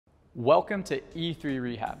Welcome to E3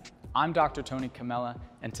 Rehab. I'm Dr. Tony Camella,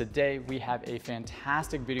 and today we have a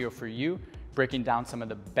fantastic video for you breaking down some of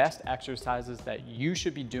the best exercises that you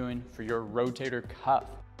should be doing for your rotator cuff.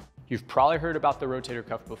 You've probably heard about the rotator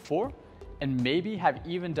cuff before, and maybe have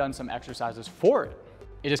even done some exercises for it.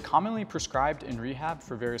 It is commonly prescribed in rehab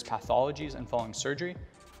for various pathologies and following surgery,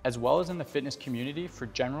 as well as in the fitness community for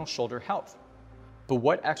general shoulder health. But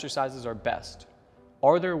what exercises are best?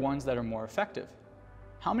 Are there ones that are more effective?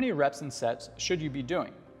 How many reps and sets should you be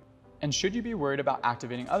doing? And should you be worried about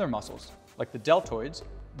activating other muscles, like the deltoids,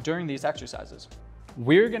 during these exercises?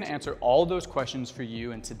 We're going to answer all those questions for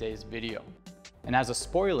you in today's video. And as a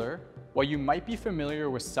spoiler, while you might be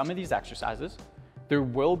familiar with some of these exercises, there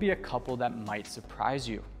will be a couple that might surprise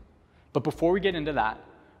you. But before we get into that,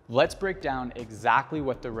 let's break down exactly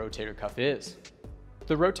what the rotator cuff is.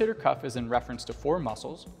 The rotator cuff is in reference to four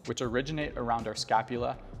muscles, which originate around our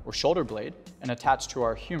scapula or shoulder blade and attach to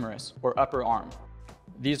our humerus or upper arm.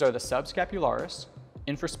 These are the subscapularis,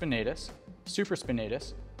 infraspinatus,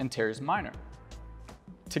 supraspinatus, and teres minor.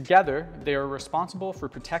 Together, they are responsible for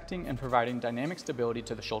protecting and providing dynamic stability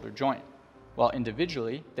to the shoulder joint, while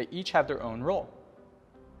individually, they each have their own role.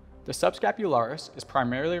 The subscapularis is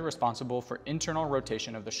primarily responsible for internal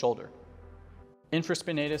rotation of the shoulder.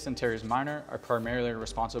 Infraspinatus and teres minor are primarily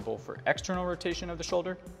responsible for external rotation of the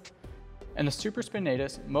shoulder, and the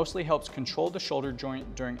supraspinatus mostly helps control the shoulder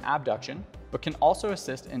joint during abduction, but can also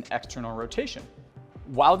assist in external rotation.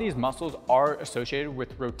 While these muscles are associated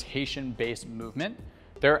with rotation-based movement,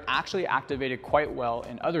 they're actually activated quite well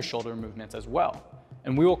in other shoulder movements as well,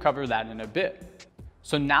 and we will cover that in a bit.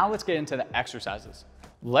 So now let's get into the exercises.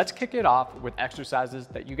 Let's kick it off with exercises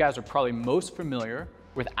that you guys are probably most familiar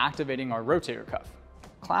with activating our rotator cuff.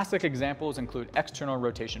 Classic examples include external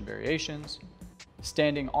rotation variations,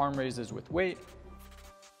 standing arm raises with weight,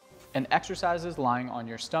 and exercises lying on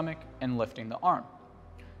your stomach and lifting the arm.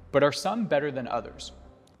 But are some better than others?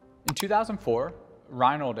 In 2004,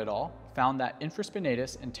 Reynolds et al. Found that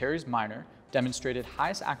infraspinatus and teres minor demonstrated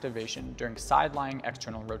highest activation during side-lying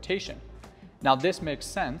external rotation. Now this makes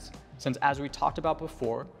sense since, as we talked about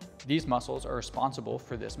before, these muscles are responsible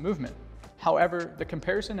for this movement. However, the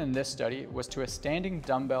comparison in this study was to a standing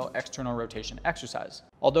dumbbell external rotation exercise.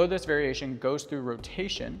 Although this variation goes through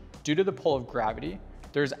rotation, due to the pull of gravity,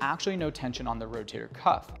 there's actually no tension on the rotator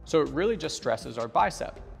cuff, so it really just stresses our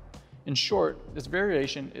bicep. In short, this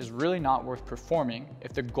variation is really not worth performing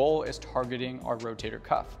if the goal is targeting our rotator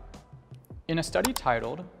cuff. In a study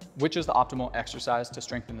titled, "Which is the optimal exercise to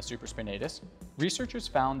strengthen the supraspinatus?" researchers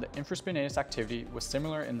found that infraspinatus activity was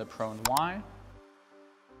similar in the prone Y,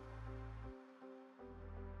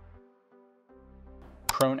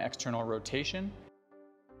 prone external rotation,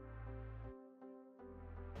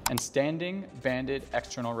 and standing banded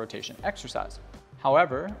external rotation exercise.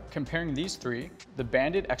 However, comparing these three, the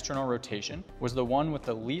banded external rotation was the one with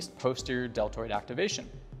the least posterior deltoid activation.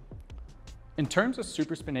 In terms of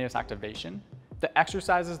supraspinatus activation, the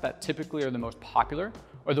exercises that typically are the most popular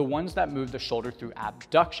are the ones that move the shoulder through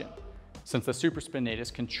abduction, since the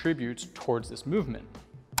supraspinatus contributes towards this movement.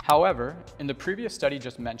 However, in the previous study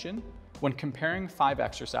just mentioned, when comparing 5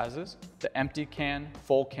 exercises, the empty can,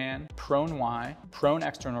 full can, prone Y, prone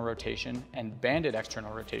external rotation, and banded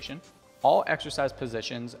external rotation, all exercise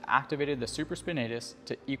positions activated the supraspinatus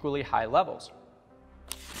to equally high levels.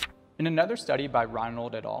 In another study by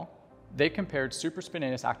Reynolds et al., they compared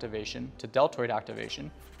supraspinatus activation to deltoid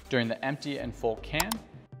activation during the empty and full can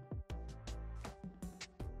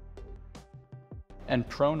and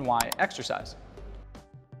prone Y exercise.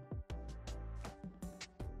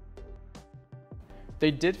 They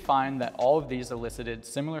did find that all of these elicited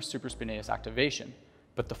similar supraspinatus activation,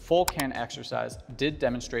 but the full can exercise did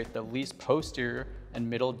demonstrate the least posterior and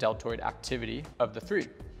middle deltoid activity of the three.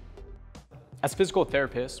 As physical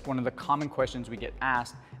therapists, one of the common questions we get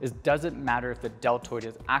asked is, does it matter if the deltoid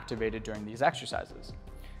is activated during these exercises?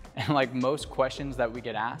 And like most questions that we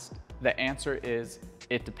get asked, the answer is,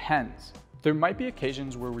 it depends. There might be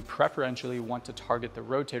occasions where we preferentially want to target the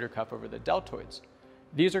rotator cuff over the deltoids.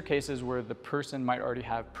 These are cases where the person might already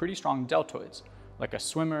have pretty strong deltoids, like a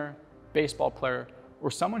swimmer, baseball player,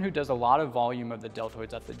 or someone who does a lot of volume of the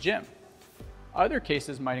deltoids at the gym. Other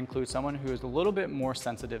cases might include someone who is a little bit more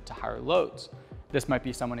sensitive to higher loads. This might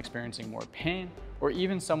be someone experiencing more pain, or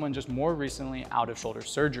even someone just more recently out of shoulder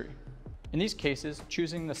surgery. In these cases,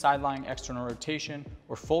 choosing the side-lying external rotation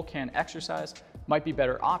or full can exercise might be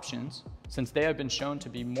better options, since they have been shown to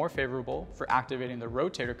be more favorable for activating the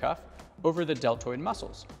rotator cuff over the deltoid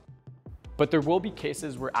muscles. But there will be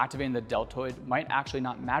cases where activating the deltoid might actually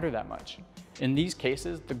not matter that much. In these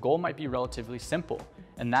cases, the goal might be relatively simple,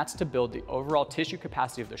 and that's to build the overall tissue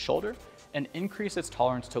capacity of the shoulder and increase its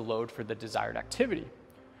tolerance to load for the desired activity.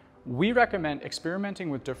 We recommend experimenting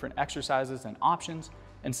with different exercises and options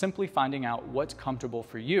and simply finding out what's comfortable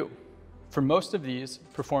for you. For most of these,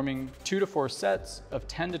 performing 2 to 4 sets of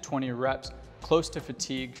 10 to 20 reps close to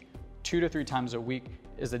fatigue 2 to 3 times a week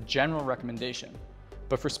is a general recommendation.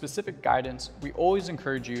 But for specific guidance, we always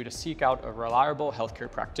encourage you to seek out a reliable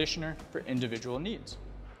healthcare practitioner for individual needs.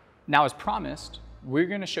 Now, as promised, we're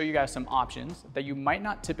going to show you guys some options that you might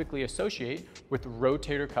not typically associate with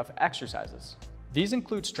rotator cuff exercises. These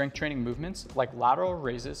include strength training movements like lateral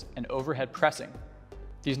raises and overhead pressing.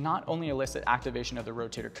 These not only elicit activation of the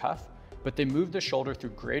rotator cuff, but they move the shoulder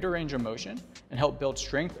through greater range of motion and help build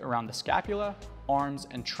strength around the scapula, arms,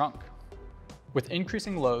 and trunk. With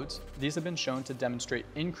increasing loads, these have been shown to demonstrate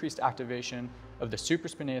increased activation of the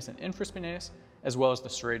supraspinatus and infraspinatus, as well as the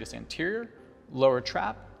serratus anterior, lower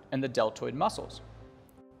trap, and the deltoid muscles.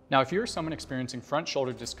 Now, if you're someone experiencing front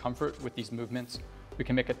shoulder discomfort with these movements, we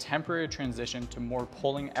can make a temporary transition to more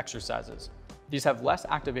pulling exercises. These have less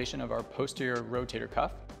activation of our posterior rotator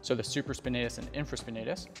cuff, so the supraspinatus and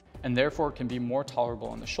infraspinatus, and therefore can be more tolerable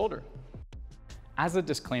on the shoulder. As a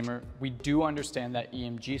disclaimer, we do understand that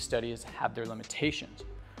EMG studies have their limitations,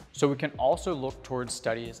 so we can also look towards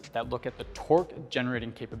studies that look at the torque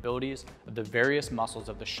generating capabilities of the various muscles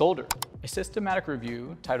of the shoulder. A systematic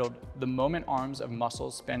review titled "The Moment Arms of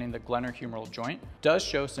Muscles Spanning the Glenohumeral Joint" does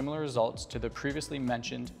show similar results to the previously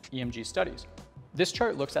mentioned EMG studies. This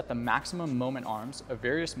chart looks at the maximum moment arms of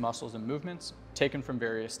various muscles and movements taken from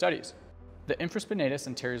various studies. The infraspinatus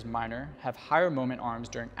and teres minor have higher moment arms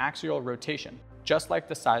during axial rotation, just like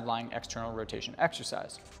the side-lying external rotation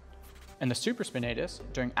exercise, and the supraspinatus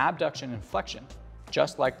during abduction and flexion,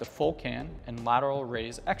 just like the full can and lateral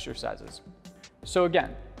raise exercises. So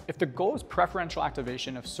again, if the goal is preferential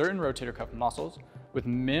activation of certain rotator cuff muscles with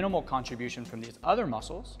minimal contribution from these other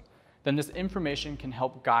muscles, then this information can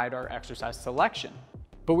help guide our exercise selection.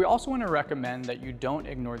 But we also want to recommend that you don't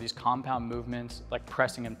ignore these compound movements like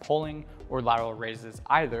pressing and pulling or lateral raises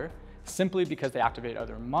either, simply because they activate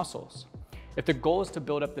other muscles. If the goal is to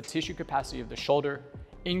build up the tissue capacity of the shoulder,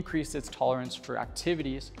 increase its tolerance for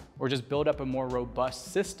activities, or just build up a more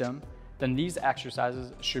robust system, then these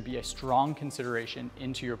exercises should be a strong consideration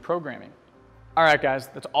into your programming. All right, guys,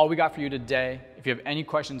 that's all we got for you today. If you have any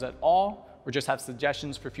questions at all, or just have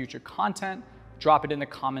suggestions for future content, drop it in the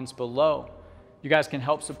comments below. You guys can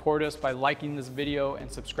help support us by liking this video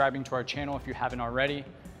and subscribing to our channel if you haven't already.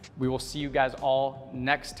 We will see you guys all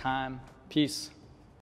next time. Peace.